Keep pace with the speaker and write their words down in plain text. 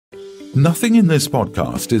Nothing in this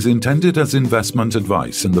podcast is intended as investment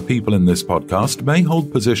advice, and the people in this podcast may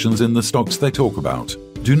hold positions in the stocks they talk about.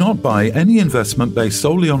 Do not buy any investment based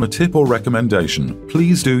solely on a tip or recommendation.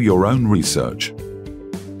 Please do your own research.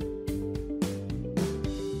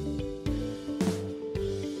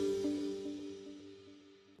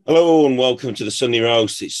 Hello and welcome to the Sunday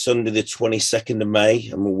Roast. It's Sunday the 22nd of May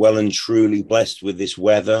and we're well and truly blessed with this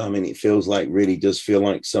weather. I mean, it feels like, really does feel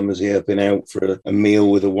like summer's here. I've been out for a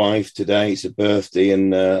meal with a wife today. It's a birthday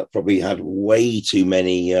and probably had way too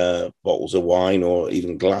many bottles of wine or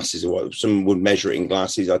even glasses of wine. Some would measure it in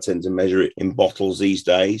glasses. I tend to measure it in bottles these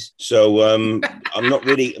days. So I'm not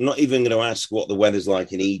even going to ask what the weather's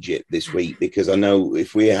like in Egypt this week, because I know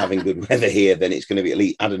if we're having good weather here, then it's going to be at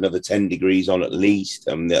least add another 10 degrees on at least.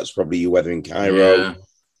 That's probably your weather in Cairo. Yeah.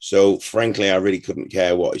 So frankly, I really couldn't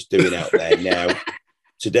care what it's doing out there now.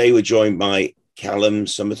 Today, we're joined by Callum,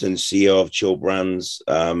 Sommerton, CEO of Chill Brands.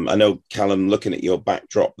 I know, Callum, looking at your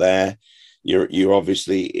backdrop there, you're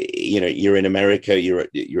obviously, you're in America. You're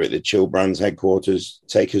at the Chill Brands headquarters.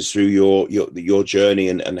 Take us through your journey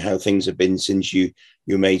and how things have been since you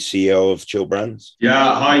made CEO of Chill Brands.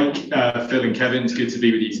 Yeah, hi, Phil and Kevin. It's good to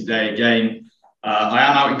be with you today again. I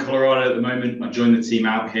am out in Colorado at the moment. I joined the team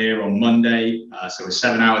out here on Monday. So we're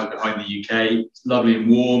 7 hours behind the UK. It's lovely and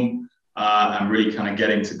warm. And really kind of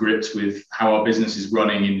getting to grips with how our business is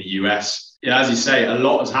running in the US. Yeah, as you say, a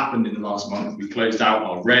lot has happened in the last month. We closed out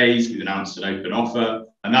our raise. We've announced an open offer.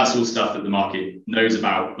 And that's all stuff that the market knows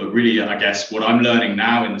about. But really, I guess what I'm learning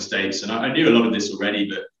now in the States, and I knew a lot of this already,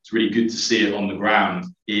 but it's really good to see it on the ground,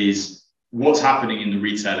 is what's happening in the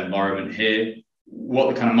retail environment here.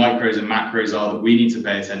 What the kind of micros and macros are that we need to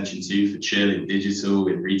pay attention to for Chill in digital,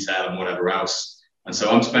 in retail and whatever else. And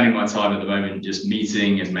so I'm spending my time at the moment just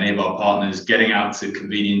meeting as many of our partners, getting out to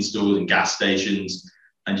convenience stores and gas stations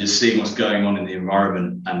and just seeing what's going on in the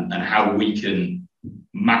environment and how we can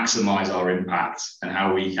maximize our impact and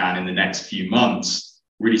how we can, in the next few months,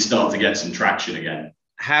 really start to get some traction again.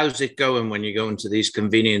 How's it going when you go into these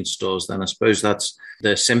convenience stores then? I suppose that's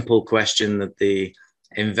the simple question that the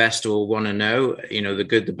investor will want to know, the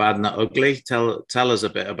good, the bad and the ugly. Tell us a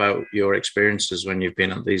bit about your experiences when you've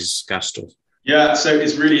been at these gas stores. Yeah, so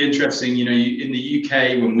it's really interesting. In the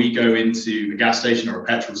UK, when we go into a gas station or a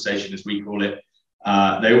petrol station, as we call it,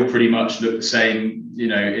 they all pretty much look the same.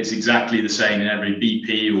 It's exactly the same in every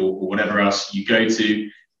BP or whatever else you go to.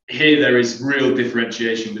 Here, there is real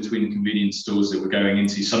differentiation between the convenience stores that we're going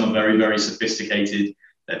into. Some are very, very sophisticated.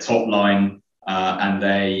 They're top line. And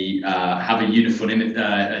they have a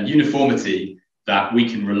uniformity that we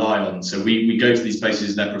can rely on. So we go to these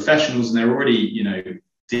places, they're professionals and they're already,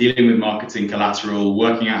 dealing with marketing collateral,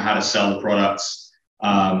 working out how to sell the products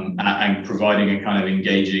and providing a kind of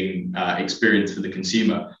engaging experience for the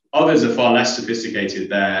consumer. Others are far less sophisticated.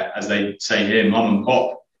 They're, as they say here, mom and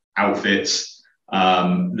pop outfits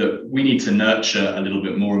that we need to nurture a little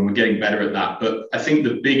bit more, and we're getting better at that. But I think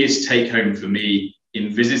the biggest take home for me in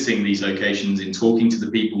visiting these locations, in talking to the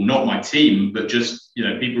people, not my team, but just,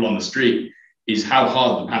 people on the street, is how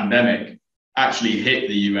hard the pandemic actually hit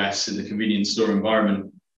the US in the convenience store environment.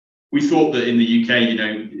 We thought that in the UK,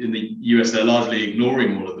 in the US, they're largely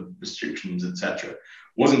ignoring all of the restrictions, etc.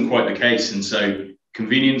 Wasn't quite the case. And so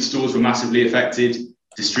convenience stores were massively affected.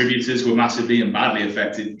 Distributors were massively and badly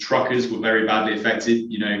affected. Truckers were very badly affected.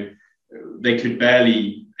 They could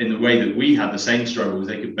barely, in the way that we had the same struggles,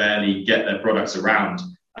 they could barely get their products around.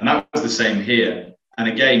 And that was the same here. And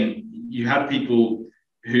again, you had people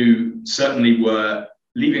who certainly were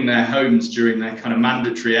leaving their homes during their kind of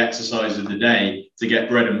mandatory exercise of the day to get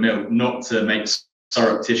bread and milk, not to make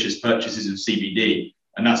surreptitious purchases of CBD.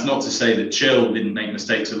 And that's not to say that Chill didn't make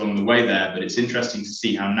mistakes along the way there, but it's interesting to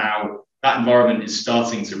see how now that environment is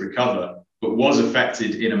starting to recover, but was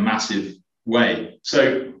affected in a massive way.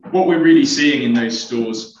 So what we're really seeing in those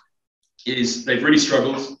stores is they've really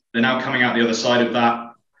struggled. They're now coming out the other side of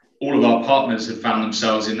that. All of our partners have found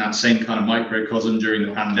themselves in that same kind of microcosm during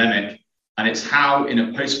the pandemic. And it's how, in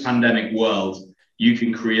a post-pandemic world, you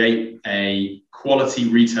can create a quality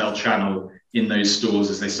retail channel in those stores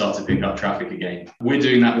as they start to pick up traffic again. We're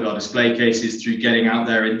doing that with our display cases through getting out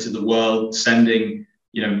there into the world, sending,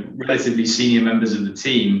 relatively senior members of the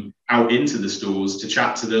team out into the stores to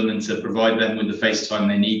chat to them and to provide them with the face time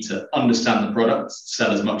they need to understand the product,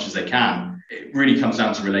 sell as much as they can. It really comes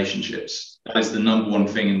down to relationships. That is the number one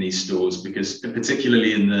thing in these stores, because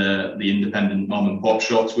particularly in the independent mom and pop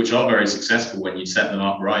shops, which are very successful when you set them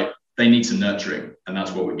up right, they need some nurturing, and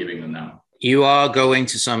that's what we're giving them now. You are going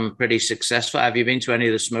to some pretty successful. Have you been to any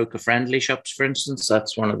of the smoker-friendly shops, for instance?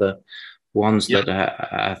 That's one of the ones that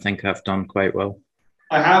I think have done quite well.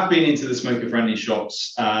 I have been into the smoker-friendly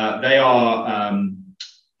shops. They're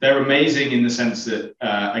amazing in the sense that,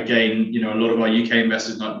 again, a lot of our UK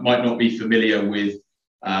investors might not be familiar with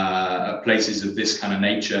places of this kind of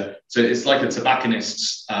nature. So it's like a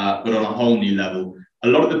tobacconist's, but on a whole new level. A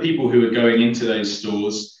lot of the people who are going into those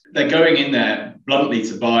stores, they're going in there bluntly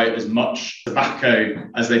to buy as much tobacco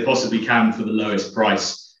as they possibly can for the lowest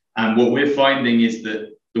price. And what we're finding is that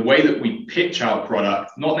the way that we pitch our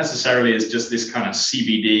product, not necessarily as just this kind of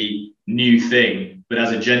CBD new thing, but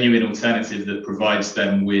as a genuine alternative that provides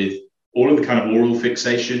them with all of the kind of oral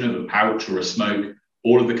fixation of a pouch or a smoke,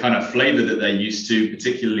 all of the kind of flavor that they're used to,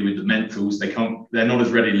 particularly with the menthols. They're not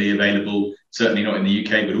as readily available, certainly not in the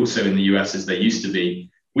UK, but also in the US as they used to be.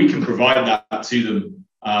 We can provide that to them.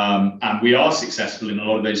 And we are successful in a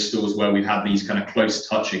lot of those stores where we've had these kind of close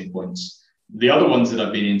touching points. The other ones that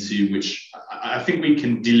I've been into, which I think we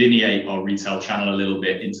can delineate our retail channel a little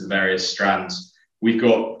bit into various strands. We've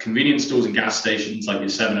got convenience stores and gas stations like your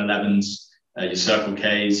 7-Elevens, your Circle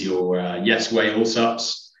Ks, your Yes Way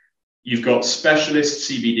Allsups. You've got specialist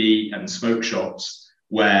CBD and smoke shops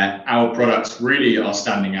where our products really are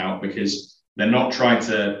standing out because they're not trying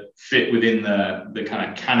to fit within the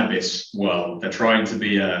kind of cannabis world. They're trying to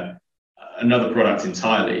be another product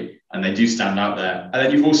entirely, and they do stand out there. And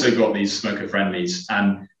then you've also got these smoker friendlies.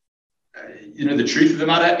 And, the truth of the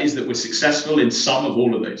matter is that we're successful in some of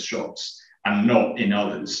all of those shops and not in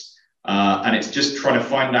others. And it's just trying to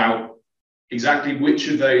find out exactly which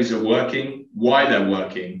of those are working, why they're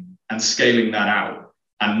working, and scaling that out,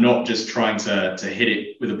 and not just trying to hit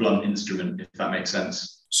it with a blunt instrument, if that makes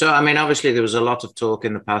sense. So, obviously there was a lot of talk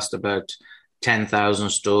in the past about 10,000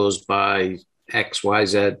 stores by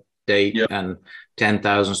XYZ date, yep, and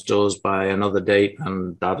 10,000 stores by another date,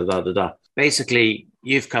 and da-da-da-da-da. Basically,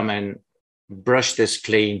 you've come in, brushed this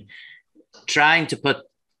clean, trying to put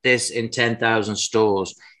this in 10,000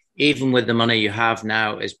 stores, even with the money you have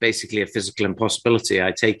now, is basically a physical impossibility,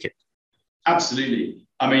 I take it. Absolutely.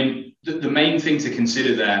 The main thing to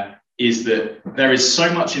consider there is that there is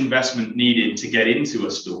so much investment needed to get into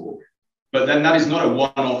a store, but then that is not a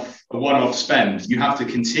one-off spend. You have to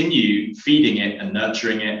continue feeding it and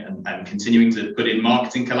nurturing it and continuing to put in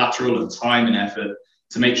marketing collateral and time and effort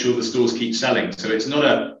to make sure the stores keep selling. So it's not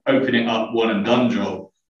a open it up one and done job.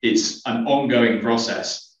 It's an ongoing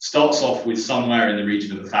process. Starts off with somewhere in the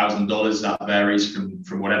region of $1,000. That varies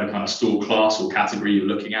from whatever kind of store class or category you're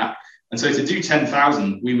looking at. And so to do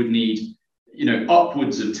 10,000, we would need,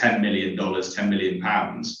 upwards of $10 million, 10 million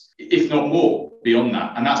pounds, if not more beyond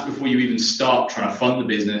that. And that's before you even start trying to fund the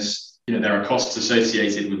business. There are costs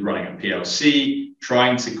associated with running a PLC,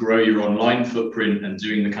 trying to grow your online footprint and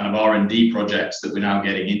doing the kind of R&D projects that we're now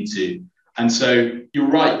getting into. And so you're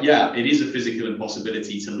right. Yeah, it is a physical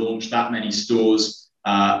impossibility to launch that many stores.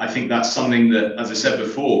 I think that's something that, as I said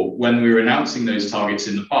before, when we were announcing those targets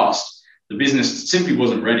in the past, the business simply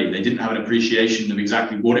wasn't ready. They didn't have an appreciation of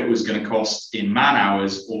exactly what it was going to cost in man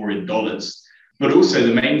hours or in dollars. But also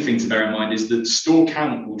the main thing to bear in mind is that store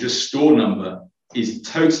count or just store number is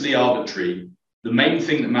totally arbitrary. The main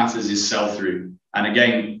thing that matters is sell-through. And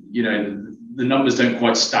again, the numbers don't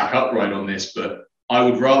quite stack up right on this, but I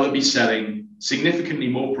would rather be selling significantly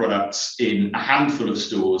more products in a handful of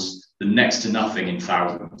stores than next to nothing in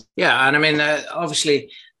thousands. Yeah, and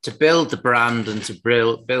obviously, to build the brand and to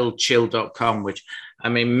build chill.com, which,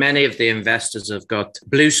 many of the investors have got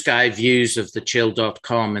blue sky views of the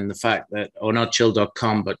chill.com and the fact that, or not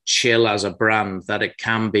chill.com, but chill as a brand, that it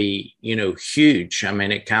can be, huge.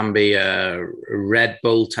 It can be a Red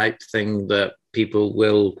Bull type thing that people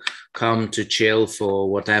will come to chill for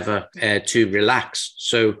whatever, to relax.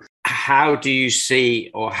 So how do you see,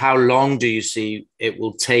 or how long do you see it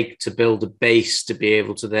will take to build a base to be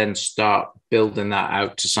able to then start building that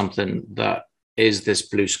out to something that is this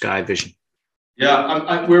blue sky vision?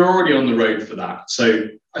 Yeah, we're already on the road for that. So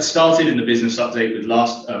I started in the business update with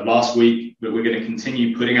last week, but we're going to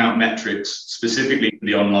continue putting out metrics specifically for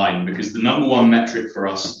the online, because the number one metric for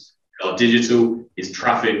us, our digital, is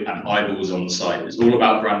traffic and eyeballs on the site. It's all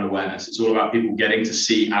about brand awareness. It's all about people getting to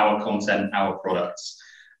see our content, our products.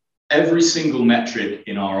 Every single metric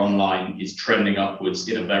in our online is trending upwards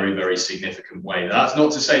in a very, very significant way. That's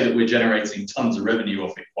not to say that we're generating tons of revenue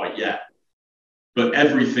off it quite yet, but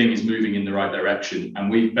everything is moving in the right direction, and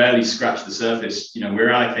we've barely scratched the surface. We're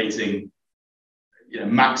allocating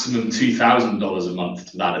maximum $2,000 a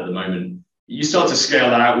month to that at the moment. You start to scale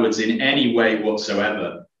that outwards in any way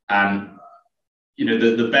whatsoever, and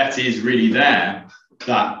the bet is really there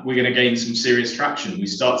that we're going to gain some serious traction. We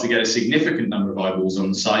start to get a significant number of eyeballs on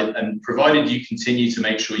the site, and provided you continue to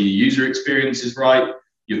make sure your user experience is right,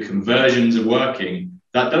 your conversions are working,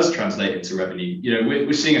 that does translate into revenue.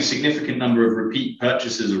 We're seeing a significant number of repeat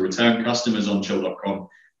purchasers or return customers on chill.com.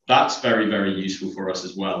 That's very, very useful for us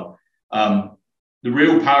as well. The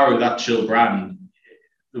real power of that Chill brand,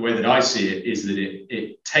 the way that I see it, is that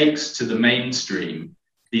it takes to the mainstream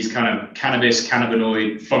these kind of cannabis,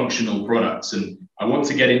 cannabinoid, functional products. And I want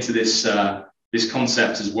to get into this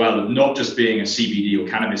concept as well of not just being a CBD or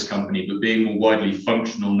cannabis company, but being more widely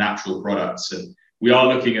functional, natural products. And we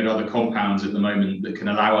are looking at other compounds at the moment that can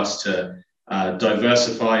allow us to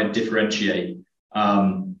diversify and differentiate.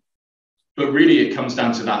 But really, it comes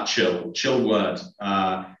down to that chill word.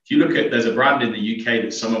 If you look at, there's a brand in the UK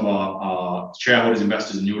that some of our shareholders,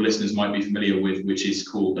 investors, and your listeners might be familiar with, which is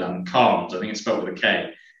called Calms. I think it's spelled with a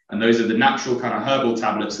K. And those are the natural kind of herbal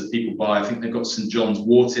tablets that people buy. I think they've got St. John's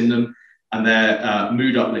wort in them, and they're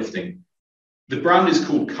mood uplifting. The brand is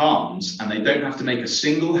called Calms, and they don't have to make a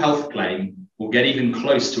single health claim or get even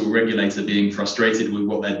close to a regulator being frustrated with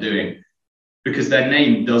what they're doing, because their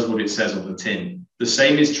name does what it says on the tin. The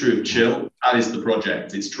same is true of Chill. That is the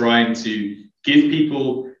project. It's trying to give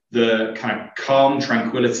people the kind of calm,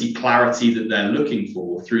 tranquility, clarity that they're looking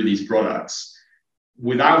for through these products,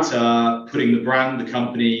 without putting the brand, the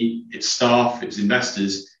company, its staff, its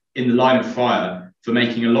investors in the line of fire for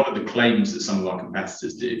making a lot of the claims that some of our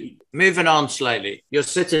competitors do. Moving on slightly, you're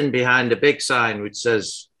sitting behind a big sign which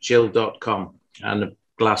says chill.com and the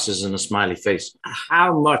glasses and a smiley face.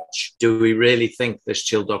 How much do we really think this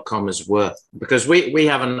chill.com is worth? Because we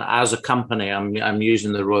haven't, as a company, I'm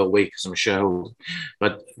using the royal we because I'm a shareholder,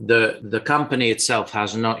 but the company itself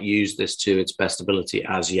has not used this to its best ability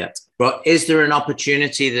as yet. But is there an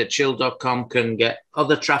opportunity that chill.com can get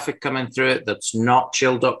other traffic coming through it that's not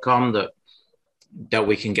chill.com that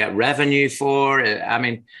we can get revenue for? I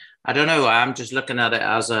mean, I don't know. I'm just looking at it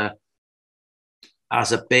as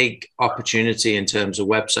a big opportunity in terms of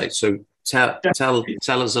websites. So tell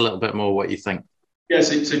us a little bit more what you think. Yeah,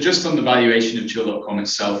 so just on the valuation of chill.com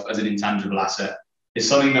itself as an intangible asset, it's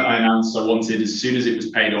something that I announced I wanted as soon as it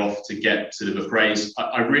was paid off to get sort of appraised.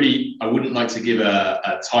 I wouldn't like to give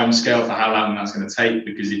a time scale for how long that's going to take,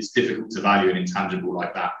 because it's difficult to value an intangible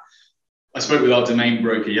like that. I spoke with our domain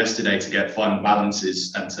broker yesterday to get final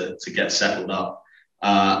balances and to get settled up.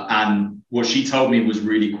 And what she told me was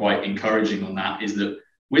really quite encouraging on that, is that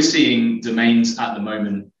we're seeing domains at the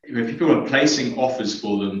moment, people are placing offers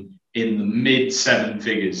for them in the mid 7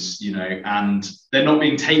 figures, and they're not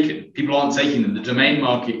being taken. People aren't taking them. The domain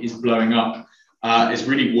market is blowing up. It's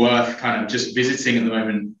really worth kind of just visiting at the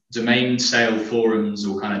moment domain sale forums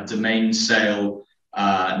or kind of domain sale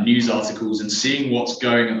news articles and seeing what's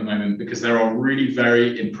going at the moment, because there are really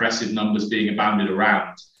very impressive numbers being bounded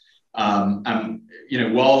around. And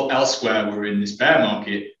while elsewhere we're in this bear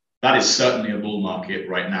market, that is certainly a bull market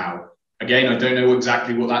right now. Again, I don't know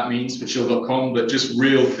exactly what that means for chill.com, but just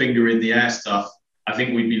real finger in the air stuff, I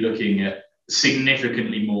think we'd be looking at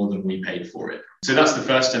significantly more than we paid for it. So that's the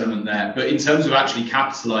first element there. But in terms of actually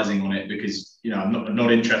capitalizing on it, because I'm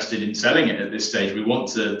not interested in selling it at this stage. We want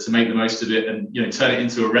to make the most of it and turn it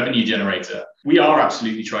into a revenue generator. We are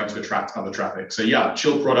absolutely trying to attract other traffic. So yeah,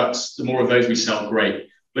 chill products, the more of those we sell, great.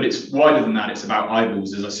 But it's wider than that. It's about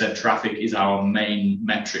eyeballs. As I said, traffic is our main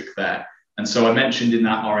metric there. And so I mentioned in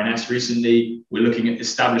that RNS recently, we're looking at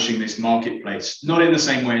establishing this marketplace, not in the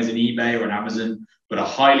same way as an eBay or an Amazon, but a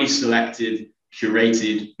highly selected,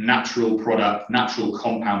 curated, natural product, natural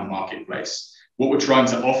compound marketplace. What we're trying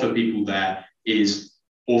to offer people there is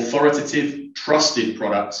authoritative, trusted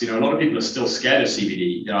products. A lot of people are still scared of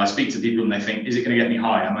CBD. I speak to people and they think, is it going to get me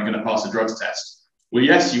high? Am I going to pass a drugs test? Well,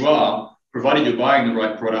 yes, you are, provided you're buying the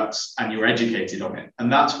right products and you're educated on it.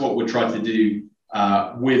 And that's what we're trying to do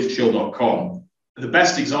with chill.com. The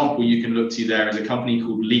best example you can look to there is a company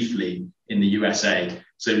called Leafly in the USA.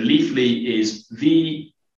 So Leafly is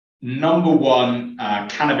the #1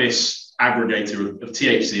 cannabis aggregator of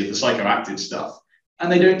THC, of the psychoactive stuff.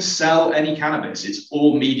 And they don't sell any cannabis. It's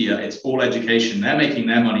all media. It's all education. They're making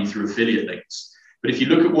their money through affiliate links. But if you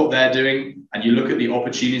look at what they're doing and you look at the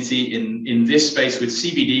opportunity in this space with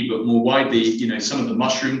CBD, but more widely, some of the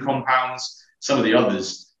mushroom compounds, some of the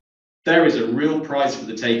others, there is a real prize for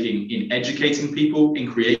the taking in educating people,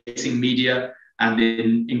 in creating media, and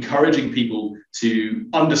in encouraging people to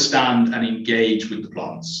understand and engage with the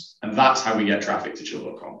plants. And that's how we get traffic to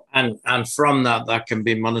chill.com. And from that can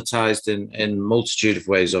be monetized in multitude of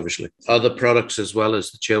ways, obviously. Other products as well as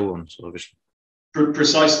the chill ones, obviously.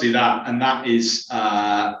 Precisely that. And that is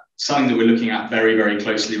something that we're looking at very, very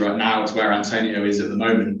closely right now. It's where Antonio is at the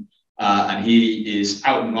moment. And he is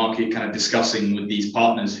out in the market kind of discussing with these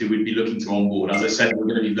partners who would be looking to onboard. As I said, we're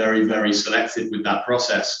going to be very, very selective with that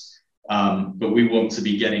process. But we want to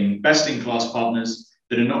be getting best-in-class partners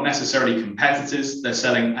that are not necessarily competitors. They're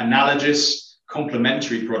selling analogous,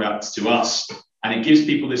 complementary products to us. And it gives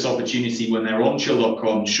people this opportunity when they're on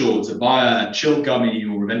chill.com, sure, to buy a chill gummy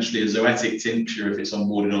or eventually a Zoetic tincture if it's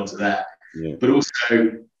onboarded onto there. Yeah. But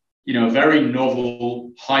also, a very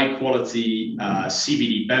novel, high quality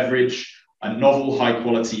CBD beverage, a novel, high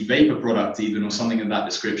quality vapor product even, or something of that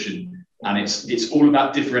description. And it's all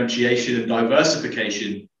about differentiation and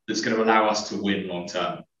diversification that's going to allow us to win long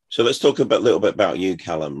term. So let's talk a little bit about you,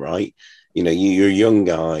 Callum, right? You're a young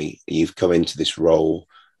guy, you've come into this role,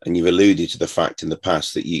 and you've alluded to the fact in the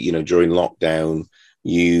past that during lockdown,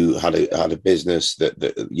 you had a business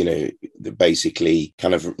that basically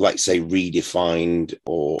kind of, let's say, redefined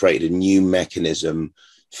or created a new mechanism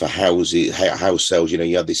for house sales.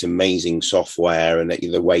 You had this amazing software and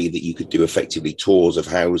the way that you could do effectively tours of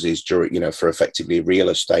houses during, for effectively real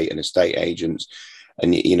estate and estate agents.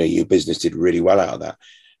 And, your business did really well out of that.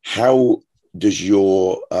 How does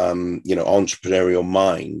your, entrepreneurial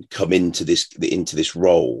mind come into this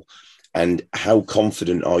role? And how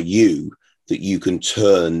confident are you that you can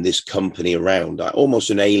turn this company around, almost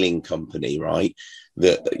an ailing company, right?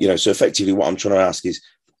 So effectively what I'm trying to ask is,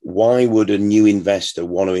 why would a new investor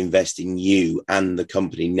want to invest in you and the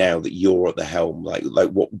company now that you're at the helm?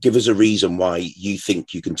 Give us a reason why you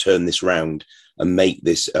think you can turn this around and make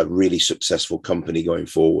this a really successful company going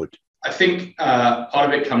forward. I think part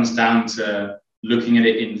of it comes down to looking at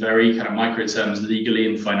it in very kind of micro terms, legally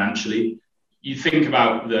and financially. You think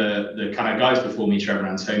about the kind of guys before me, Trevor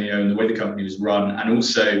and Antonio, and the way the company was run, and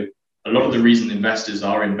also a lot of the reason investors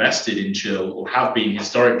are invested in Chill, or have been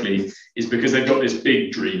historically, is because they've got this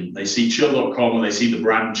big dream. They see chill.com or they see the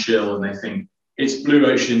brand Chill and they think it's blue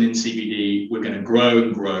ocean in CBD. We're going to grow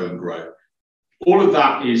and grow and grow. All of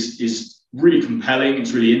that is really compelling.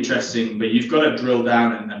 It's really interesting, but you've got to drill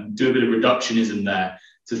down and do a bit of reductionism there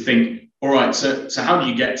to think, all right, so how do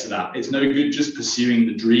you get to that? It's no good just pursuing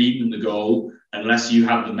the dream and the goal unless you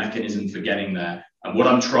have the mechanism for getting there. And what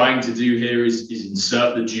I'm trying to do here is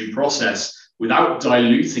insert the due process without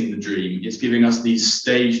diluting the dream. It's giving us these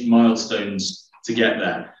staged milestones to get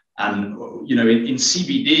there. And, in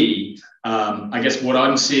CBD, I guess what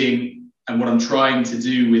I'm seeing and what I'm trying to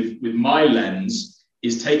do with my lens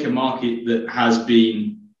is take a market that has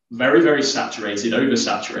been very, very saturated,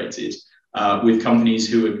 oversaturated, with companies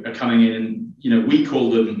who are coming in, we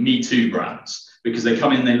call them Me Too brands, because they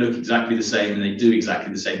come in, they look exactly the same and they do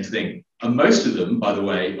exactly the same thing. And most of them, by the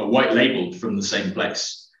way, are white labeled from the same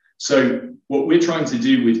place. So what we're trying to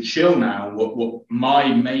do with Chill now, what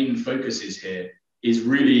my main focus is here, is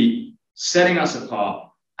really setting us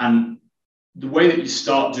apart. And the way that you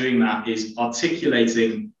start doing that is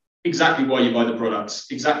articulating exactly why you buy the products,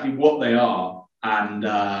 exactly what they are, and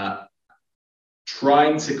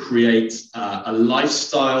trying to create a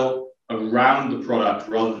lifestyle around the product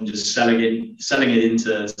rather than just selling it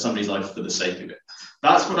into somebody's life for the sake of it.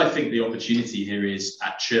 That's what I think the opportunity here is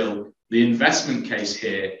at Chill. The investment case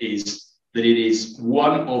here is that it is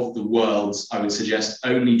one of the world's, I would suggest,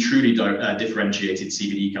 only truly differentiated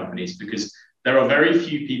CBD companies, because there are very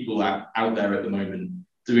few people out there at the moment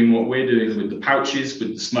doing what we're doing with the pouches,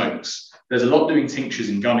 with the smokes. There's a lot doing tinctures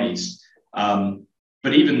and gummies.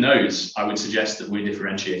 But even those, I would suggest that we're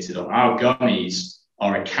differentiated on. Our gummies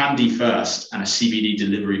are a candy first and a CBD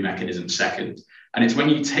delivery mechanism second. And it's when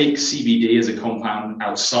you take CBD as a compound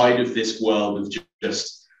outside of this world of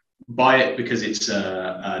just buy it because it's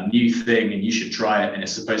a new thing and you should try it and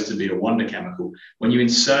it's supposed to be a wonder chemical. When you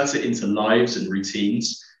insert it into lives and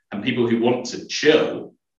routines and people who want to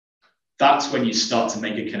chill, that's when you start to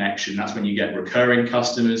make a connection. That's when you get recurring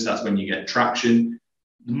customers. That's when you get traction.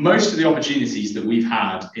 Most of the opportunities that we've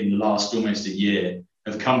had in the last almost a year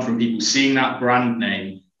have come from people seeing that brand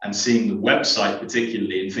name and seeing the website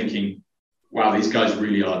particularly and thinking, wow, these guys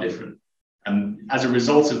really are different. And as a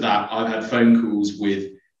result of that, I've had phone calls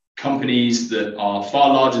with companies that are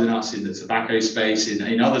far larger than us in the tobacco space,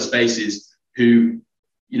 in other spaces, who,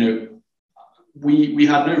 we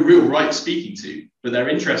had no real right speaking to, but they're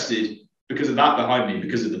interested because of that behind me,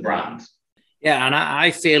 because of the brand. Yeah, and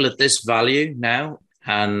I feel at this value now,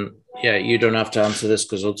 and yeah, you don't have to answer this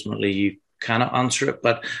because ultimately you cannot answer it,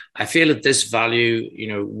 but I feel at this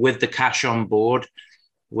value, with the cash on board,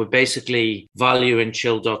 we're basically valuing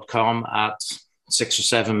chill.com at £6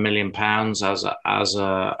 or £7 million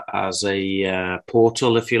as a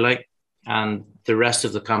portal, if you like, and the rest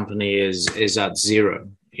of the company is at zero,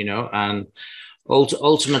 and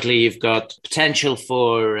ultimately you've got potential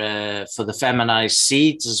for the feminized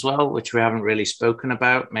seeds as well, which we haven't really spoken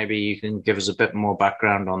about. Maybe you can give us a bit more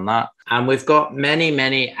background on that. And we've got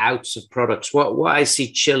many outs of products. What I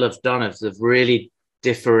see Chill have done is they've really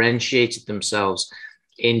differentiated themselves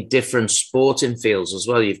in different sporting fields as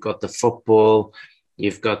well. You've got the football,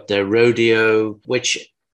 you've got the rodeo,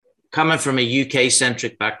 which, coming from a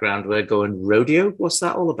UK-centric background, we're going, rodeo? What's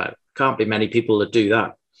that all about? Can't be many people that do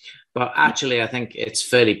that. But actually, I think it's a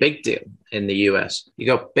fairly big deal in the US. You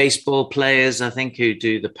got baseball players, I think, who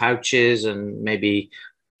do the pouches, and maybe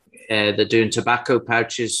they're doing tobacco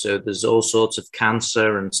pouches. So there's all sorts of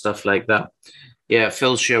cancer and stuff like that. Yeah,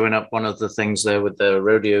 Phil's showing up one of the things there with the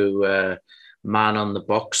rodeo man on the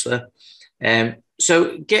box there.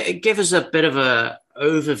 So give us a bit of a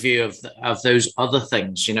overview of those other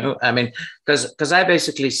things, you know. I mean, because I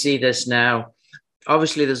basically see this now.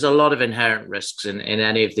 Obviously, there's a lot of inherent risks in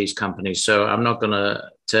any of these companies. So I'm not going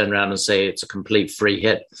to turn around and say it's a complete free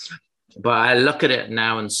hit. But I look at it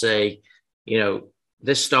now and say, you know,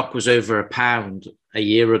 this stock was over £1 a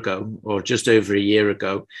year ago, or just over a year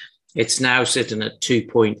ago. It's now sitting at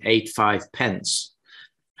 2.85 pence.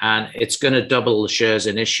 And it's going to double the shares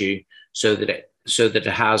in issue so that it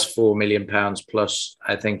has £4 million plus,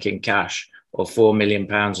 I think, in cash, or £4 million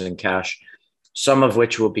in cash, some of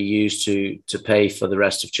which will be used to pay for the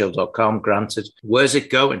rest of chill.com, granted. Where's it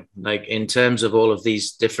going? Like, in terms of all of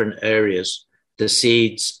these different areas, the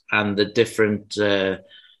seeds and the different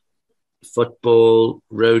football,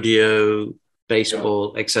 rodeo,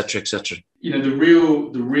 baseball, etc., etc. You know,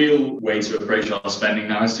 the real way to approach our spending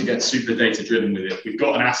now is to get super data driven with it. We've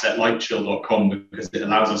got an asset like chill.com because it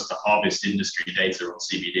allows us to harvest industry data on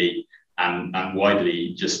CBD and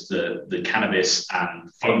widely just the cannabis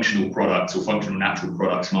and functional products or functional natural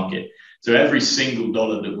products market. So every single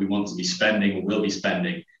dollar that we want to be spending or will be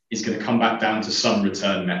spending is going to come back down to some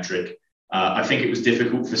return metric. I think it was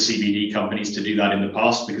difficult for CBD companies to do that in the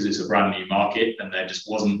past because it's a brand new market and there just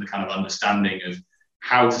wasn't the kind of understanding of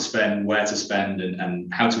how to spend, where to spend,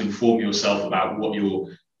 and how to inform yourself about what your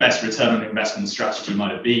best return on investment strategy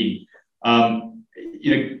might have been.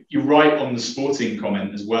 You know, you're right on the sporting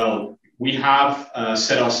comment as well. We have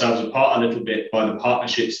set ourselves apart a little bit by the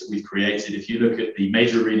partnerships that we've created. If you look at the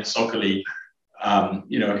Major Arena Soccer League,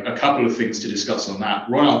 you know, a couple of things to discuss on that.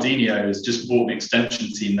 Ronaldinho has just bought an extension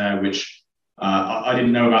team there, which I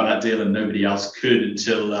didn't know about that deal and nobody else could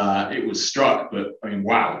until it was struck. But I mean,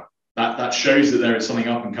 wow, that shows that there is something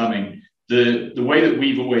up and coming. The way that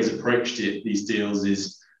we've always approached these deals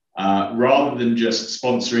is rather than just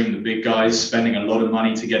sponsoring the big guys, spending a lot of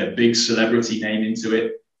money to get a big celebrity name into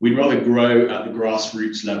it, we'd rather grow at the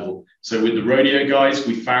grassroots level. So with the rodeo guys,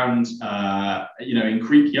 we found, you know, in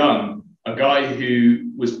Creek Young, a guy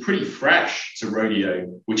who was pretty fresh to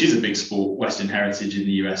rodeo, which is a big sport, Western heritage in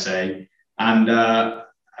the USA. And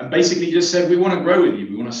basically just said, we want to grow with you.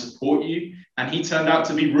 We want to support you. And he turned out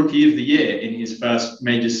to be Rookie of the Year in his first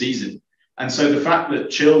major season. And so the fact that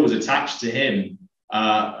Chill was attached to him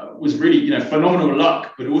was really, you know, phenomenal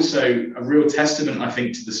luck, but also a real testament, I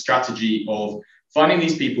think, to the strategy of finding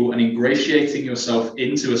these people and ingratiating yourself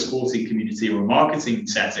into a sporting community or a marketing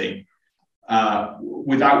setting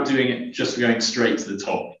without doing it just going straight to the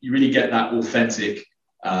top. You really get that authentic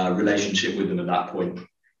relationship with them at that point.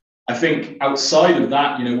 I think outside of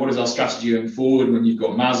that, you know, what is our strategy going forward when you've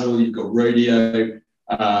got Mazel, you've got rodeo, you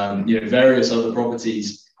know, various other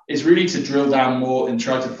properties? It's really to drill down more and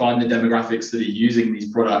try to find the demographics that are using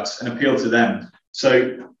these products and appeal to them. So,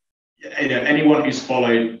 you know, anyone who's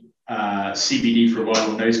followed CBD for a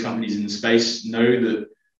while or knows companies in the space know that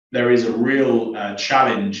there is a real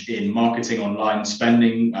challenge in marketing online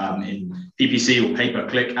spending, in PPC or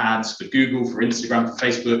pay-per-click ads for Google, for Instagram, for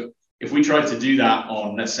Facebook. If we tried to do that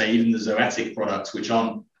on, let's say, even the Zoetic products, which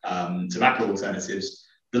aren't tobacco alternatives,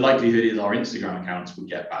 the likelihood is our Instagram accounts would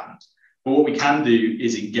get banned. But what we can do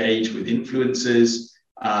is engage with influencers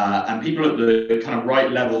and people at the kind of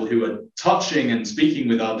right level who are touching and speaking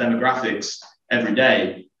with our demographics every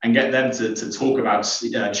day and get them to talk about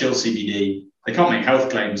Chill CBD. They can't make health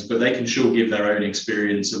claims, but they can sure give their own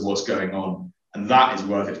experience of what's going on. And that is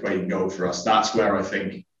worth its weight in gold for us. That's where I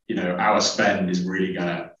think, you know, our spend is really going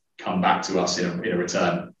to come back to us in a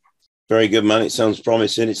return. Very good, man. It sounds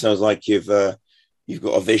promising. It sounds like you've got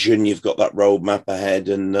a vision, you've got that roadmap ahead,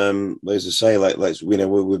 and as I say, like you know,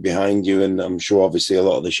 we're behind you, and I'm sure obviously a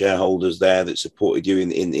lot of the shareholders there that supported you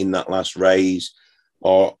in that last raise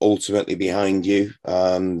are ultimately behind you,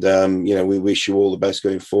 and you know, we wish you all the best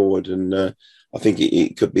going forward, and I think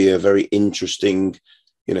it could be a very interesting,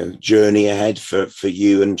 you know, journey ahead for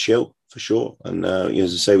you and Chill. For sure. And you know,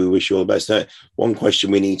 as I say, we wish you all the best. One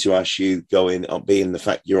question we need to ask you, being the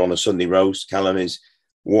fact you're on a Sunday roast, Callum, is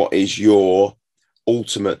what is your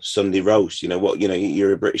ultimate Sunday roast? You know,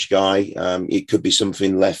 you're a British guy. It could be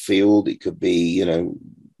something left field. It could be, you know,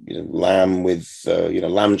 lamb with,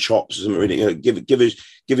 lamb chops or something. Really, you know, give us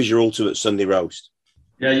your ultimate Sunday roast.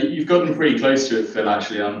 Yeah, you've gotten pretty close to it, Phil,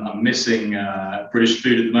 actually. I'm missing British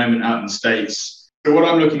food at the moment out in the States. So what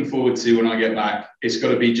I'm looking forward to when I get back, it's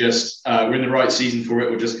got to be just, we're in the right season for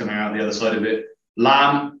it. We're just coming out the other side of it.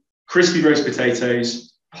 Lamb, crispy roast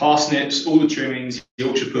potatoes, parsnips, all the trimmings,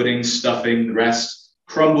 Yorkshire pudding, stuffing, the rest,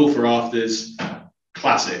 crumble for afters.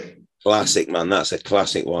 Classic. Classic, man. That's a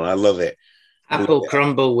classic one. I love it. Apple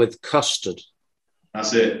crumble with custard.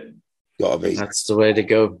 That's it. Gotta be. That's the way to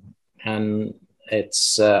go. And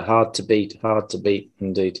it's hard to beat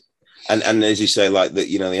indeed. And as you say, like the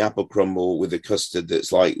the apple crumble with the custard,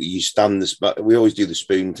 that's like you stand we always do the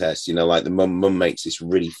spoon test, like the mum makes this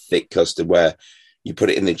really thick custard where you put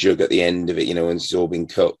it in the jug at the end of it, once it's all been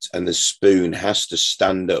cooked, and the spoon has to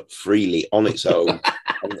stand up freely on its own.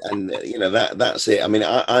 and that's it. I mean,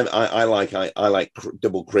 I like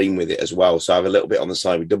double cream with it as well. So I have a little bit on the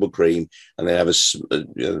side with double cream, and then have a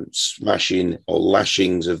smashing or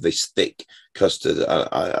lashings of this thick custard.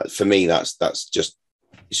 For me, that's just,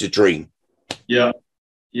 it's a dream. Yeah,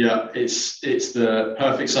 it's the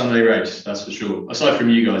perfect Sunday roast, that's for sure. Aside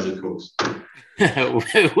from you guys, of course.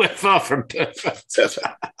 We're far from perfect.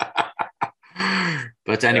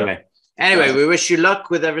 But anyway, we wish you luck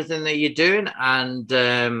with everything that you're doing, and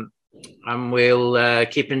we'll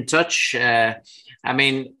keep in touch. I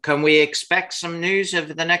mean, can we expect some news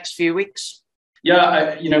over the next few weeks?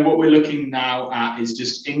 Yeah, what we're looking now at is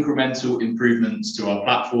just incremental improvements to our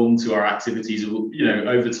platform, to our activities,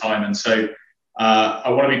 over time. And so I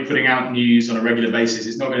want to be putting out news on a regular basis.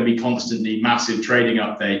 It's not going to be constantly massive trading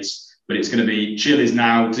updates, but it's going to be Chill is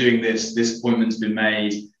now doing this. This appointment's been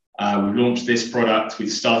made. We've launched this product.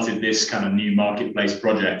 We've started this kind of new marketplace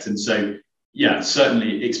project. And so, yeah,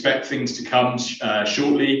 certainly expect things to come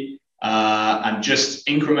shortly, and just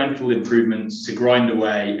incremental improvements to grind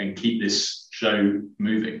away and keep this show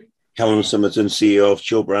moving. Callum Sommerton, CEO of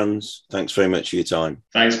Chill Brands, thanks very much for your time.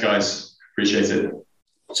 Thanks, guys. Appreciate it.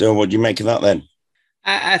 So what do you make of that then?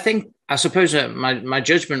 I suppose my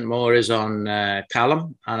judgment more is on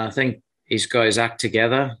Callum, and I think he's got his act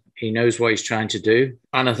together. He knows what he's trying to do.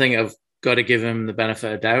 And I think I've got to give him the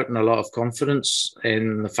benefit of doubt and a lot of confidence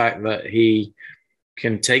in the fact that he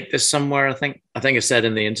can take this somewhere. I think I said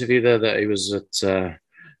in the interview there that he was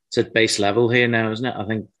at base level here now, isn't it? I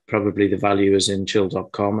think probably the value is in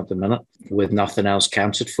chill.com at the minute with nothing else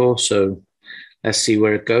counted for. So let's see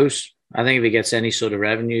where it goes. I think if he gets any sort of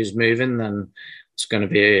revenues moving, then it's going to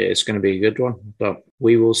be a good one. But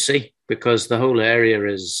we will see, because the whole area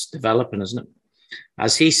is developing, isn't it?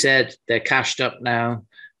 As he said, they're cashed up now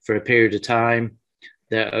for a period of time.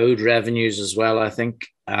 They're owed revenues as well, I think,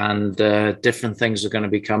 and different things are going to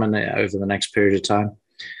be coming over the next period of time.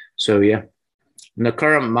 So, yeah, in the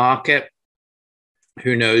current market,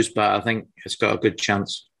 who knows, but I think it's got a good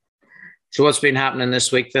chance. So what's been happening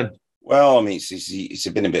this week then? Well, I mean, it's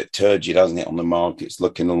been a bit turgid, hasn't it, on the market? It's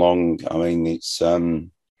looking along. I mean, it's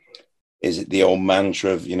is it the old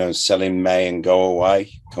mantra of, sell in May and go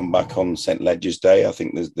away, come back on St. Leger's Day? I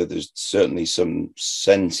think there's certainly some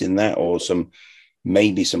sense in that, or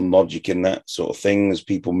maybe some logic in that sort of thing as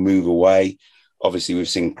people move away. Obviously, we've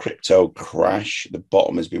seen crypto crash. The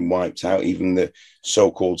bottom has been wiped out. Even the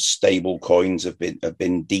so-called stable coins have been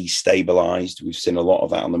destabilized. We've seen a lot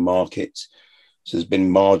of that on the market. So there's been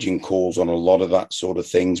margin calls on a lot of that sort of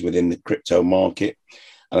things within the crypto market.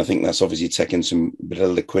 And I think that's obviously taken some bit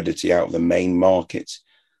of liquidity out of the main market.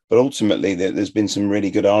 But ultimately, there's been some really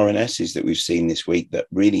good RNSs that we've seen this week that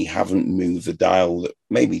really haven't moved the dial, that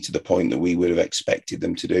maybe to the point that we would have expected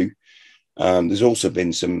them to do. There's also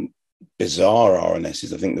been some bizarre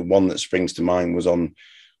RNSs. I think the one that springs to mind was on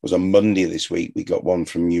Monday this week. We got one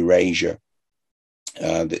from Eurasia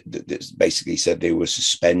that basically said they were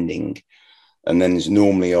suspending. And then there's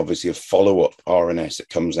normally obviously a follow-up RNS that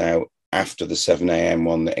comes out after the 7 a.m.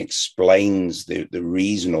 one that explains the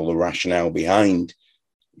reason or the rationale behind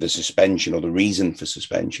the suspension or the reason for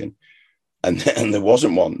suspension. And there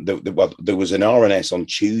wasn't one. There was an RNS on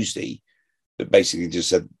Tuesday that basically just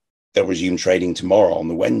said they'll resume trading tomorrow on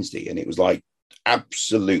the Wednesday. And it was like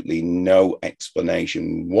absolutely no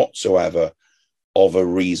explanation whatsoever of a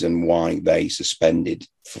reason why they suspended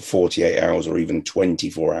for 48 hours or even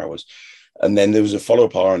 24 hours. And then there was a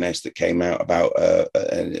follow-up RNS that came out about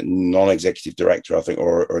a non-executive director, I think,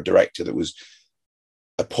 or a director that was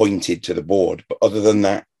appointed to the board. But other than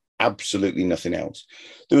that, absolutely nothing else.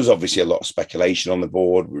 There was obviously a lot of speculation on the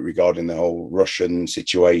board regarding the whole Russian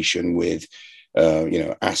situation with,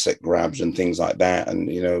 asset grabs and things like that. And,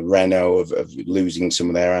 Renault of losing some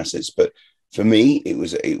of their assets. But for me,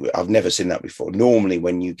 I've never seen that before. Normally,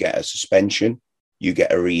 when you get a suspension, you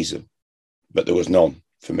get a reason. But there was none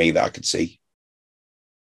for me that I could see.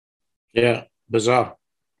 Yeah, bizarre.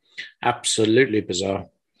 Absolutely bizarre.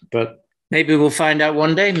 But maybe we'll find out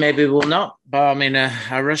one day. Maybe we'll not. But I mean, a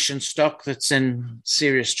Russian stock that's in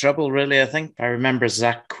serious trouble, really, I think. I remember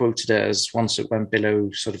Zach quoted it as once it went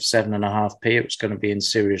below sort of 7.5p, it was going to be in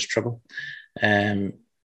serious trouble.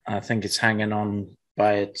 I think it's hanging on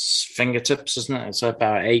by its fingertips, isn't it? It's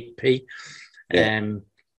about 8p. Yeah.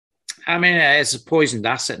 I mean, it's a poisoned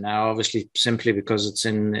asset now, obviously, simply because it's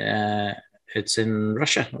in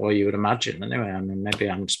Russia, or you would imagine. Anyway, I mean, maybe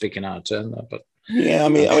I'm speaking out of turn there, but yeah, I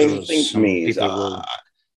mean, the thing for me is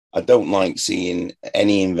I don't like seeing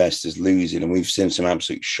any investors losing, and we've seen some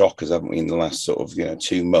absolute shockers, haven't we, in the last sort of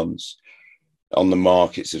 2 months on the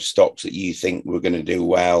markets of stocks that you think were going to do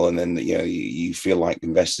well, and then you feel like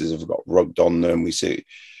investors have got rugged on them. We see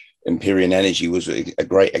Empyrean Energy was a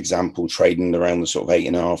great example, trading around the sort of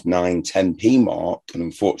 8.5, 9, 10p mark, and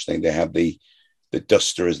unfortunately they had the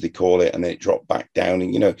duster, as they call it, and then it dropped back down.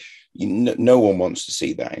 And no one wants to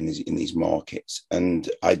see that in these markets. And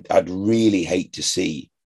I'd really hate to see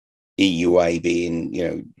EUA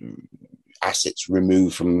being assets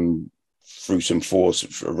removed through some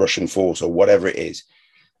force, a Russian force or whatever it is,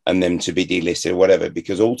 and them to be delisted or whatever,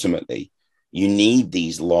 because ultimately you need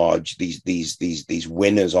these large, these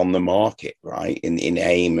winners on the market, right? In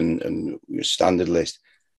AIM and your standard list,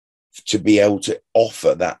 to be able to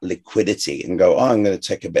offer that liquidity and go, I'm going to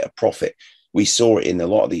take a bit of profit. We saw it in a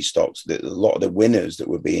lot of these stocks, that a lot of the winners that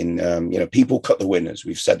were being, people cut the winners.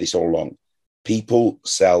 We've said this all along. People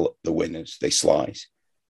sell the winners. They slice.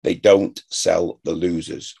 They don't sell the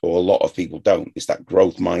losers, or a lot of people don't. It's that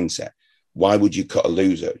growth mindset. Why would you cut a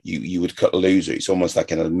loser? You would cut a loser. It's almost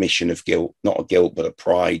like an admission of guilt, not a guilt, but a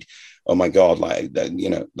pride. Oh my God. Like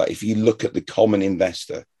if you look at the common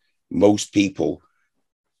investor, most people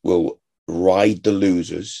will ride the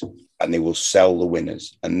losers and they will sell the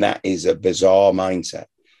winners. And that is a bizarre mindset.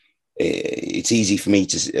 It's easy for me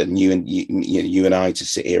to, and you and I, to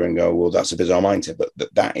sit here and go, well, that's a bizarre mindset, but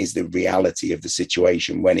that is the reality of the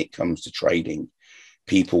situation when it comes to trading.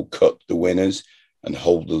 People cut the winners and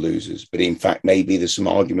hold the losers. But in fact, maybe there's some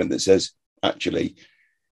argument that says, actually,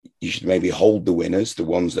 you should maybe hold the winners, the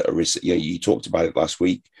ones that are, you talked about it last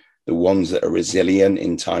week, the ones that are resilient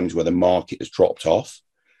in times where the market has dropped off.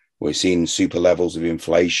 We're seeing super levels of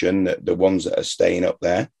inflation, the ones that are staying up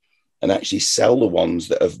there, and actually sell the ones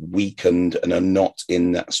that have weakened and are not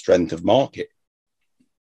in that strength of market.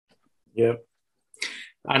 Yeah.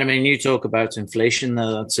 And I mean, you talk about inflation.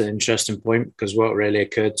 That's an interesting point, because what really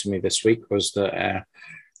occurred to me this week was that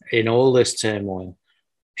in all this turmoil,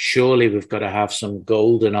 surely we've got to have some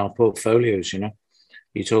gold in our portfolios.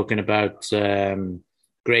 You're talking about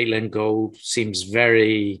Greatland Gold seems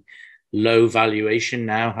very low valuation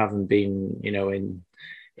now, having been,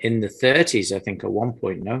 in the 30s, I think, at one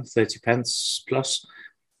point, 30 pence plus.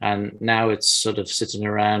 And now it's sort of sitting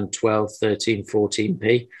around 12, 13,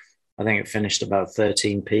 14p. I think it finished about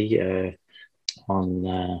 13p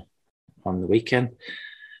on the weekend.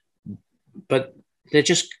 But they're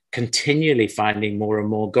just continually finding more and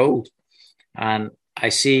more gold. And I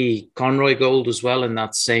see Conroy Gold as well in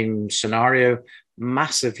that same scenario,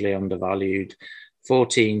 massively undervalued,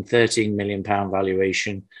 14, 13 million pound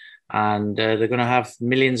valuation. And they're going to have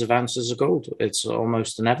millions of ounces of gold. It's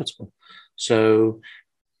almost inevitable. So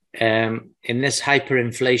in this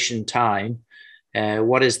hyperinflation time,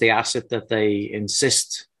 what is the asset that they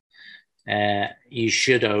insist you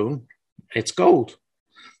should own? It's gold.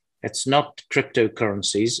 It's not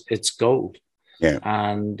cryptocurrencies, it's gold. Yeah.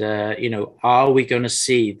 And, are we going to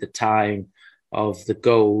see the time of the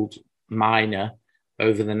gold miner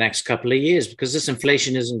over the next couple of years? Because this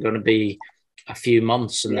inflation isn't going to be a few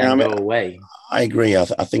months and then go away. I agree. I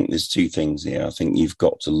think there's two things here. I think you've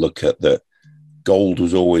got to look at that gold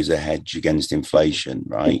was always a hedge against inflation,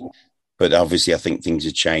 right? But obviously, I think things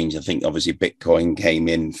have changed. I think obviously Bitcoin came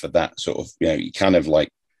in for that sort of, it kind of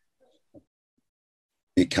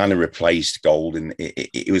replaced gold, and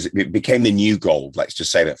it became the new gold. Let's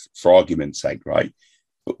just say that for argument's sake, right?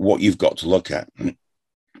 But what you've got to look at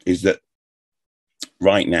is that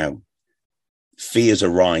right now, fears are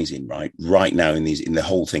rising, right? Right now in the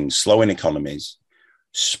whole thing, slowing economies,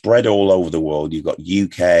 spread all over the world. You've got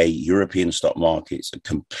UK, European stock markets are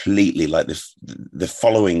completely like the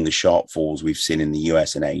following the sharp falls we've seen in the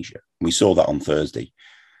US and Asia. We saw that on Thursday.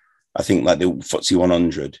 I think like the FTSE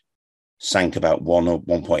 100 sank about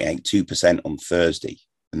 1.82% on Thursday.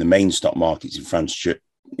 And the main stock markets in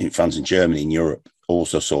France and Germany and Europe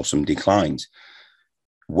also saw some declines.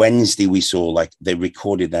 Wednesday, we saw like they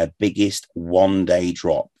recorded their biggest one-day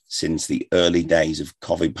drop since the early days of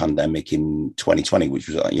COVID pandemic in 2020, which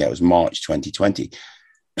was, it was March 2020.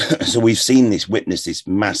 So we've witnessed this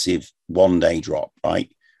massive one-day drop, right?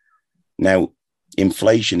 Now,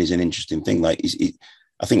 inflation is an interesting thing. Like,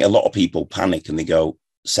 I think a lot of people panic and they go,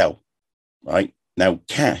 sell, right? Now,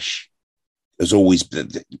 cash has always,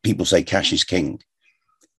 people say cash is king.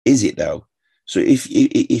 Is it though? So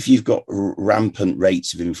if you've got rampant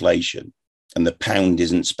rates of inflation and the pound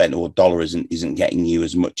isn't spent or dollar isn't getting you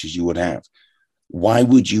as much as you would have, why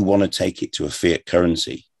would you want to take it to a fiat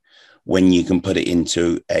currency when you can put it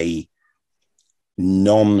into a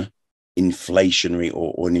non-inflationary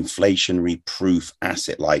or an inflationary proof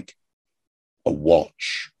asset like a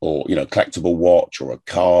watch or, collectible watch or a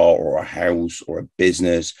car or a house or a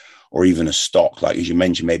business or even a stock, like as you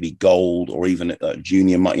mentioned, maybe gold or even a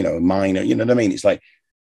junior, a miner, you know what I mean? It's like,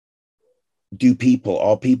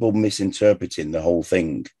 are people misinterpreting the whole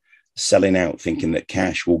thing, selling out, thinking that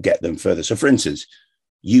cash will get them further? So for instance,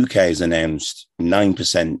 UK has announced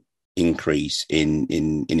 9% increase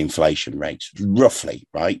in inflation rates, roughly,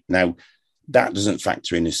 right? Now, that doesn't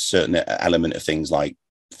factor in a certain element of things like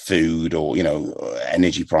food or,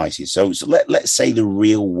 energy prices. So let's say the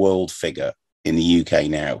real world figure in the UK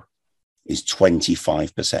now is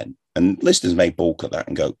 25%. And listeners may balk at that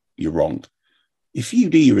and go, you're wrong. If you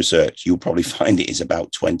do your research, you'll probably find it is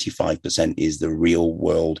about 25% is the real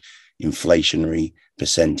world inflationary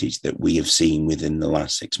percentage that we have seen within the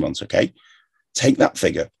last 6 months. Okay. Take that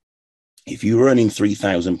figure. If you were earning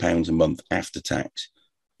 £3,000 a month after tax,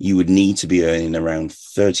 you would need to be earning around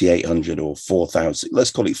 3,800 or 4,000,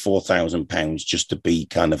 let's call it £4,000 just to be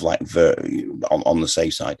kind of like on the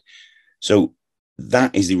safe side. So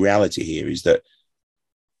that is the reality here, is that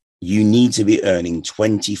you need to be earning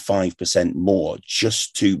 25% more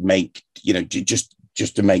just to make, just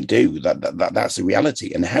to make do. That's the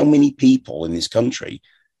reality. And how many people in this country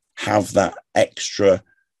have that extra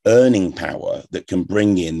earning power that can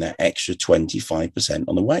bring in that extra 25%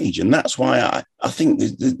 on the wage? And that's why I think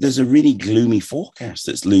there's a really gloomy forecast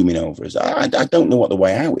that's looming over us. I don't know what the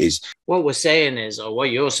way out is. What we're saying is, or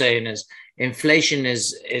what you're saying is, inflation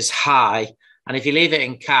is high. And if you leave it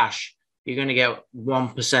in cash, you're going to get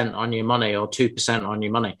 1% on your money or 2% on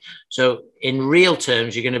your money. So in real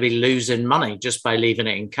terms, you're going to be losing money just by leaving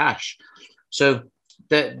it in cash. So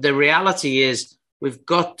the reality is we've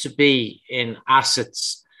got to be in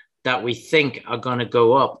assets that we think are going to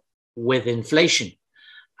go up with inflation.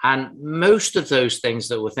 And most of those things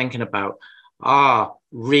that we're thinking about are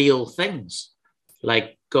real things,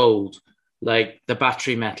 like gold, like the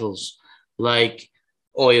battery metals, like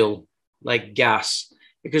oil, like gas,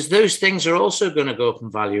 because those things are also going to go up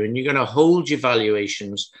in value, and you're going to hold your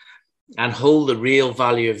valuations and hold the real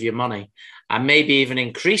value of your money and maybe even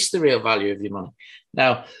increase the real value of your money.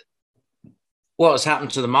 Now, what has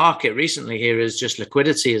happened to the market recently here is just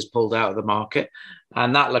liquidity has pulled out of the market,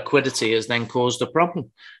 and that liquidity has then caused a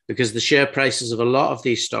problem because the share prices of a lot of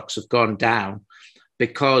these stocks have gone down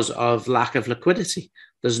because of lack of liquidity.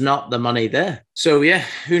 There's not the money there. So, yeah,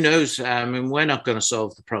 who knows? I mean, we're not going to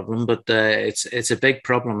solve the problem, but it's a big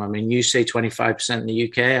problem. I mean, you say 25% in the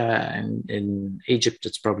UK, and in Egypt,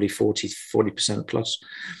 it's probably 40% plus,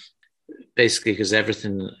 basically because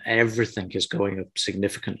everything is going up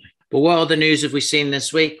significantly. But what other news have we seen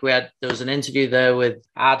this week? There was an interview there with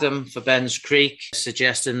Adam for Ben's Creek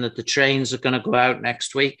suggesting that the trains are going to go out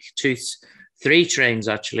next week, 3 trains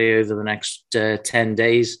actually over the next 10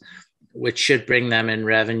 days, which should bring them in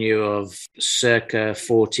revenue of circa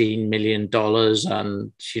 $14 million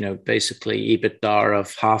and, basically EBITDA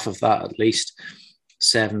of half of that, at least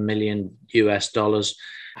 $7 million US.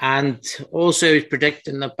 And also he's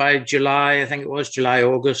predicting that by July, I think it was July,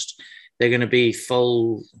 August, they're going to be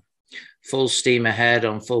full steam ahead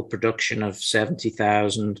on full production of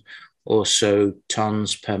 70,000 or so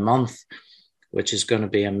tons per month, which is going to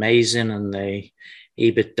be amazing. And the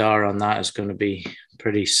EBITDA on that is going to be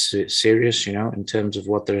pretty serious, in terms of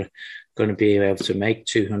what they're going to be able to make,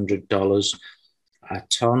 $200 a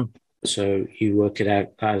ton. So you work it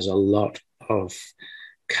out, that is a lot of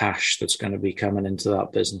cash that's going to be coming into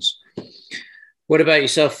that business. What about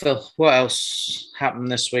yourself, Phil? What else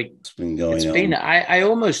happened this week? It's been going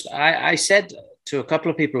on. I said to a couple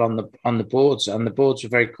of people on the boards, and the boards were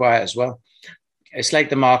very quiet as well. It's like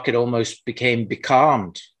the market almost became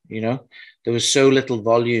becalmed. There was so little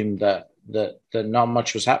volume that not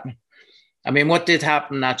much was happening. I mean, what did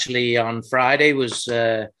happen actually on Friday was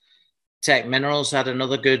Tech Minerals had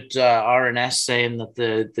another good RNS saying that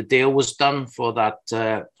the deal was done for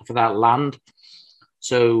that land.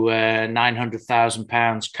 So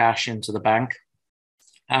 £900,000 cash into the bank.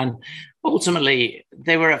 And ultimately,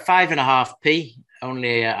 they were at 5.5p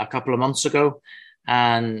only a couple of months ago.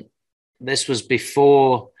 And this was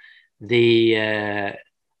before the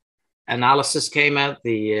analysis came out,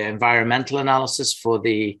 the environmental analysis for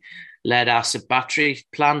the lead acid battery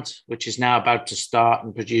plant, which is now about to start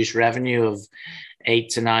and produce revenue of £8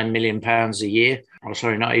 to £9 million a year. Or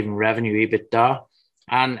sorry, not even revenue, EBITDA.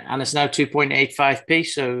 And it's now 2.85p.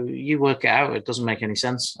 So you work it out, it doesn't make any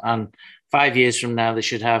sense. And 5 years from now, they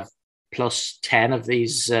should have plus 10 of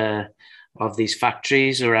these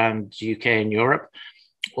factories around UK and Europe,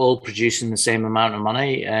 all producing the same amount of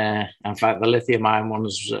money. In fact, the lithium ion one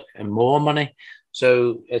was more money.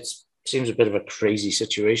 So it seems a bit of a crazy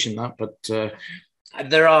situation, that. But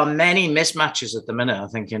there are many mismatches at the minute, I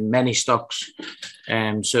think, in many stocks.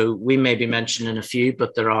 So we may be mentioning a few,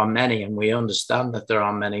 but there are many, and we understand that there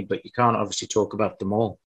are many, but you can't obviously talk about them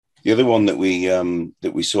all. The other one that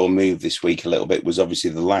we saw move this week a little bit was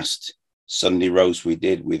obviously the last Sunday roast we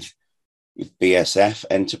did with BSF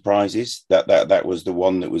Enterprises. That was the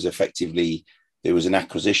one that was effectively, there was an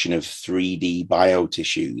acquisition of 3D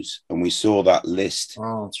biotissues, and we saw that list.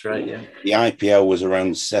 Oh, that's right, yeah. The IPO was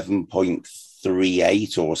around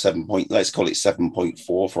 7.38 or 7 point, let's call it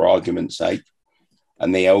 7.4 for argument's sake.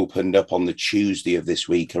 And they opened up on the Tuesday of this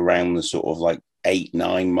week around the sort of like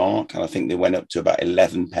 8-9 mark. And I think they went up to about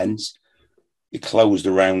 11 pence. It closed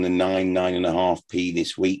around the 9.5p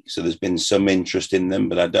this week. So there's been some interest in them,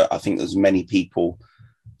 but I think there's many people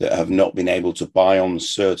that have not been able to buy on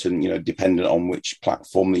certain, dependent on which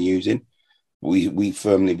platform they're using. We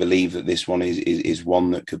firmly believe that this one is one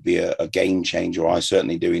that could be a game changer. I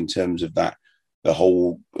certainly do, in terms of that, the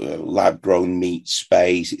whole lab grown meat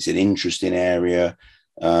space. It's an interesting area.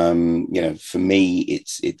 For me,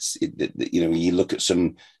 you look at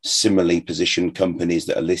some similarly positioned companies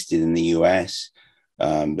that are listed in the US,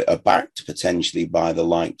 that are backed potentially by the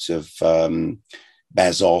likes of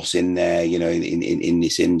Bezos in there, in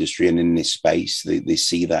this industry and in this space. They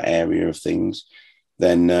see that area of things.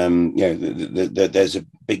 Then there's a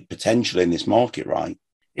big potential in this market, right?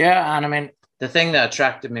 Yeah, and I mean, the thing that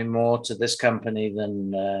attracted me more to this company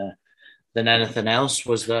than anything else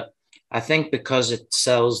was that I think because it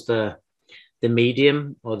sells the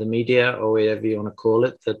medium or the media or whatever you want to call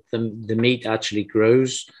it, that the meat actually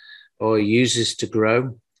grows or uses to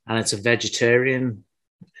grow, and it's a vegetarian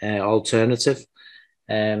alternative.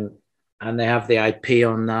 And they have the IP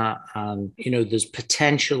on that. And, there's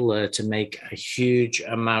potential there to make a huge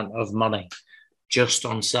amount of money just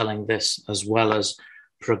on selling this, as well as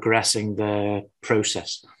progressing the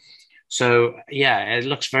process. So, yeah, it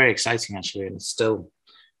looks very exciting, actually. And it's still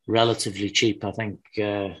relatively cheap. I think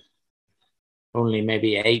only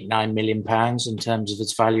maybe £8-9 million in terms of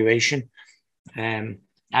its valuation. And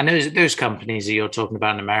those companies that you're talking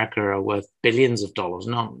about in America are worth billions of dollars,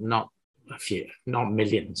 not a few, not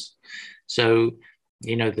millions. So,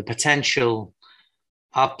 the potential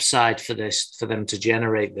upside for them to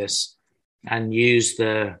generate this and use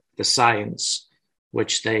the science,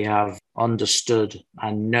 which they have understood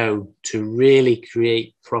and know, to really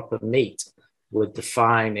create proper meat with the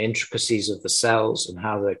fine intricacies of the cells and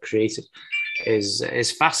how they're created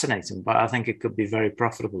is fascinating. But I think it could be very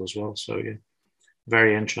profitable as well. So, yeah,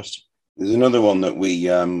 very interesting. There's another one that we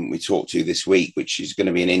talked to this week, which is going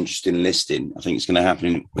to be an interesting listing. I think it's going to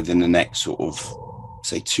happen within the next sort of,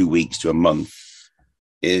 say, 2 weeks to a month,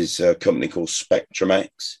 is a company called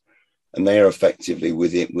SpectrumX. And they are effectively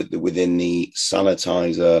within the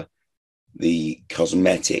sanitizer, the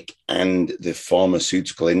cosmetic, and the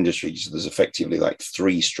pharmaceutical industry. So there's effectively like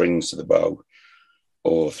 3 strings to the bow,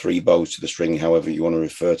 or 3 bows to the string, however you want to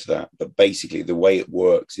refer to that. But basically, the way it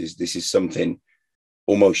works is this is something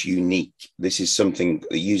almost unique. This is something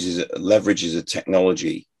that leverages a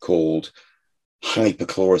technology called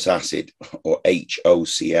hypochlorous acid, or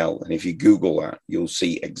HOCl. And if you Google that, you'll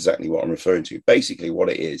see exactly what I'm referring to. Basically, what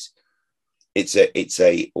it is, it's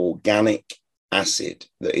a organic acid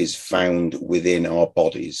that is found within our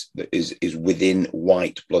bodies, that is within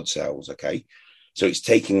white blood cells. Okay, so it's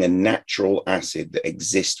taking a natural acid that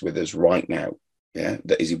exists with us right now,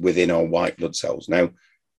 that is within our white blood cells. Now,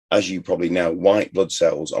 as you probably know, white blood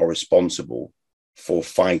cells are responsible for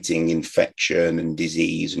fighting infection and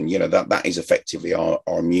disease. And, that is effectively our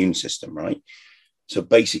immune system, right? So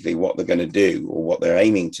basically what they're going to do, or what they're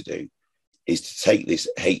aiming to do, is to take this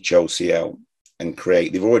HOCl and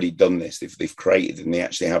create, they've already done this, they've created, and they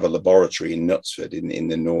actually have a laboratory in Knutsford in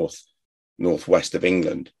the northwest of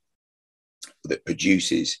England that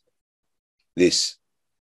produces this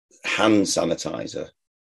hand sanitizer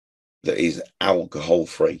that is alcohol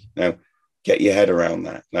free. Now, get your head around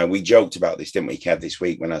that. Now, we joked about this, didn't we, Kev, this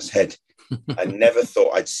week, when I said I never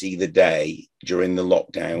thought I'd see the day during the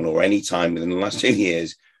lockdown or any time within the last 2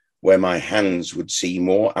 years where my hands would see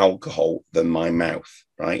more alcohol than my mouth,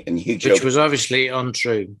 right? And you joked, which was obviously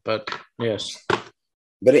untrue, but yes.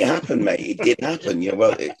 But it happened, mate. It did happen.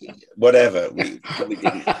 Whatever. We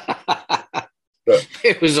didn't. But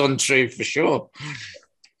it was untrue for sure.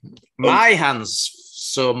 My hands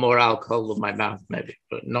saw more alcohol than my mouth, maybe,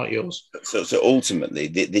 but not yours. So ultimately,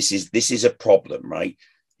 this is a problem, right?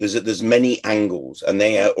 There's many angles, and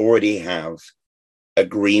they already have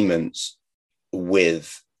agreements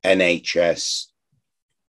with NHS,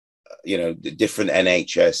 the different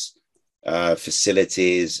NHS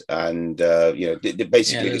facilities, and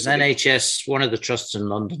basically, there's NHS. One of the trusts in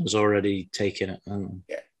London has already taken it.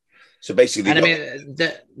 Yeah. So basically, and I mean,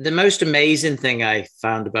 the most amazing thing I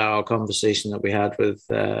found about our conversation that we had with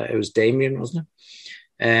it was Damien, wasn't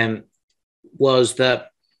it? Was that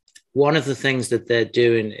one of the things that they're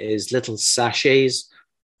doing is little sachets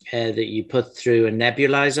that you put through a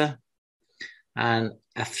nebulizer, and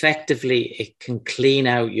effectively it can clean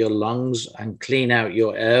out your lungs and clean out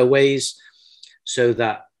your airways, so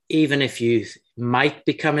that even if you might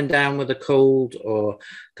be coming down with a cold or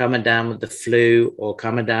coming down with the flu or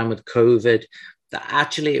coming down with COVID, that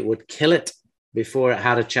actually it would kill it before it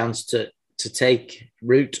had a chance to take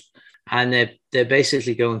root. And they're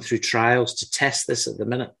basically going through trials to test this at the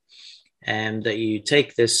minute. And that you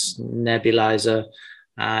take this nebulizer.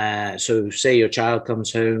 So say your child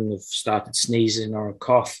comes home, they've started sneezing or a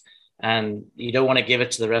cough, and you don't want to give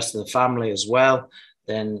it to the rest of the family as well.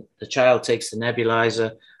 Then the child takes the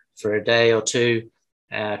nebulizer for a day or two,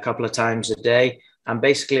 a couple of times a day, and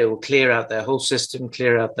basically it will clear out their whole system,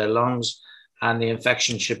 clear out their lungs, and the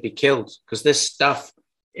infection should be killed, because this stuff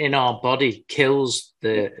in our body kills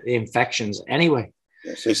the infections anyway.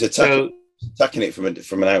 Yeah, so it's attacking it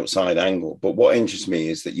from an outside angle. But what interests me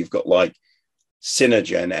is that you've got like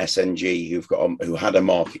Synergen, SNG, who had a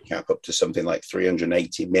market cap up to something like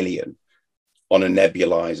 380 million on a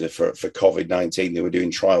nebulizer for COVID-19. They were doing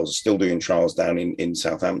trials, still doing trials down in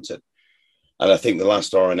Southampton. And I think the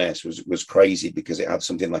last RNS was crazy because it had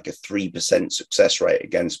something like a 3% success rate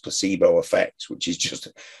against placebo effects, which is just,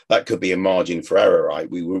 that could be a margin for error, right?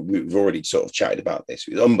 We've already sort of chatted about this.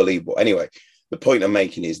 It was unbelievable. Anyway, the point I'm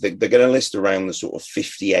making is they're going to list around the sort of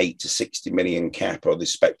 58 to 60 million cap or the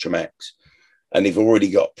Spectrum X. And they've already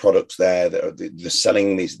got products there that they're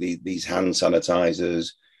selling these hand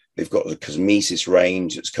sanitizers. They've got the Cosmesis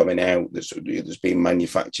range that's coming out that's being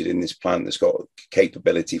manufactured in this plant that's got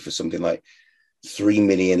capability for something like 3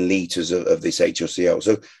 million litres of this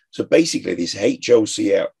HOCl. So basically this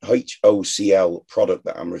HOCl product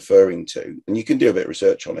that I'm referring to, and you can do a bit of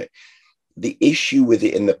research on it, the issue with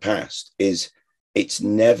it in the past is it's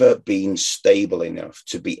never been stable enough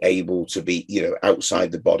to be able to be,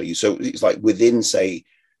 outside the body. So it's like within, say,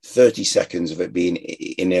 30 seconds of it being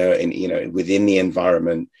within the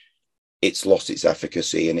environment, it's lost its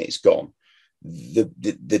efficacy and it's gone.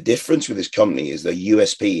 The difference with this company is the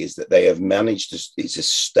USP is that they have managed to, it's a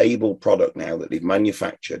stable product now that they've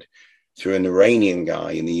manufactured through an Iranian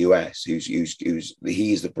guy in the US who's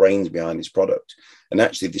he is the brains behind this product. And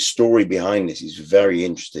actually the story behind this is very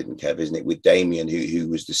interesting, Kev, isn't it? With Damien, who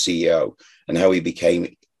was the CEO, and how he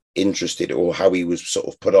became interested, or how he was sort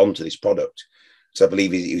of put onto this product. So I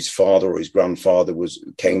believe his father or his grandfather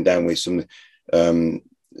came down with some necrotizing.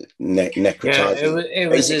 Yeah, it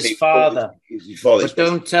was his father. But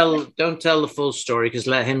don't tell the full story, because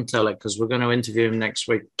let him tell it, because we're going to interview him next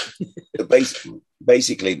week.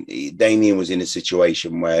 Basically, Damien was in a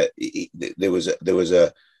situation where there was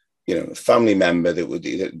a family member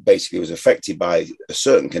that basically was affected by a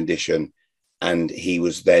certain condition, and he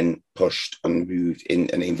was then pushed and moved in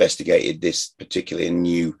and investigated this particularly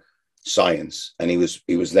new science, and he was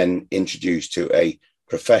then introduced to a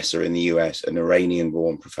professor in the US, an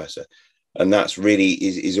Iranian-born professor, and that's really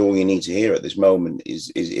is all you need to hear at this moment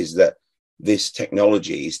is that this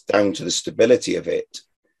technology is down to the stability of it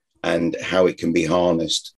and how it can be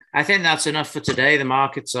harnessed. I think that's enough for today. The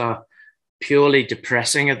markets are purely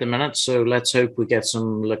depressing at the minute, so let's hope we get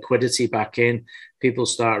some liquidity back in. People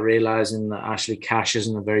start realizing that actually cash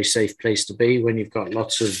isn't a very safe place to be when you've got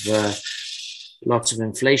lots of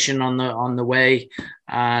inflation on the way,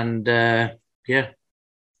 and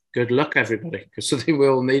good luck everybody, because I think we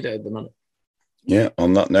all need it at the minute. Yeah,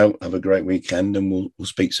 on that note, have a great weekend and we'll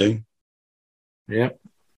speak soon. Yeah.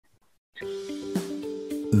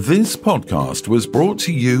 This podcast was brought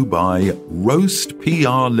to you by Roast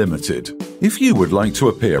PR Limited. If you would like to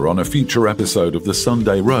appear on a future episode of The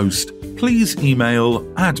Sunday Roast, please email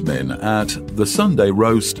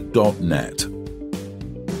admin@thesundayroast.net.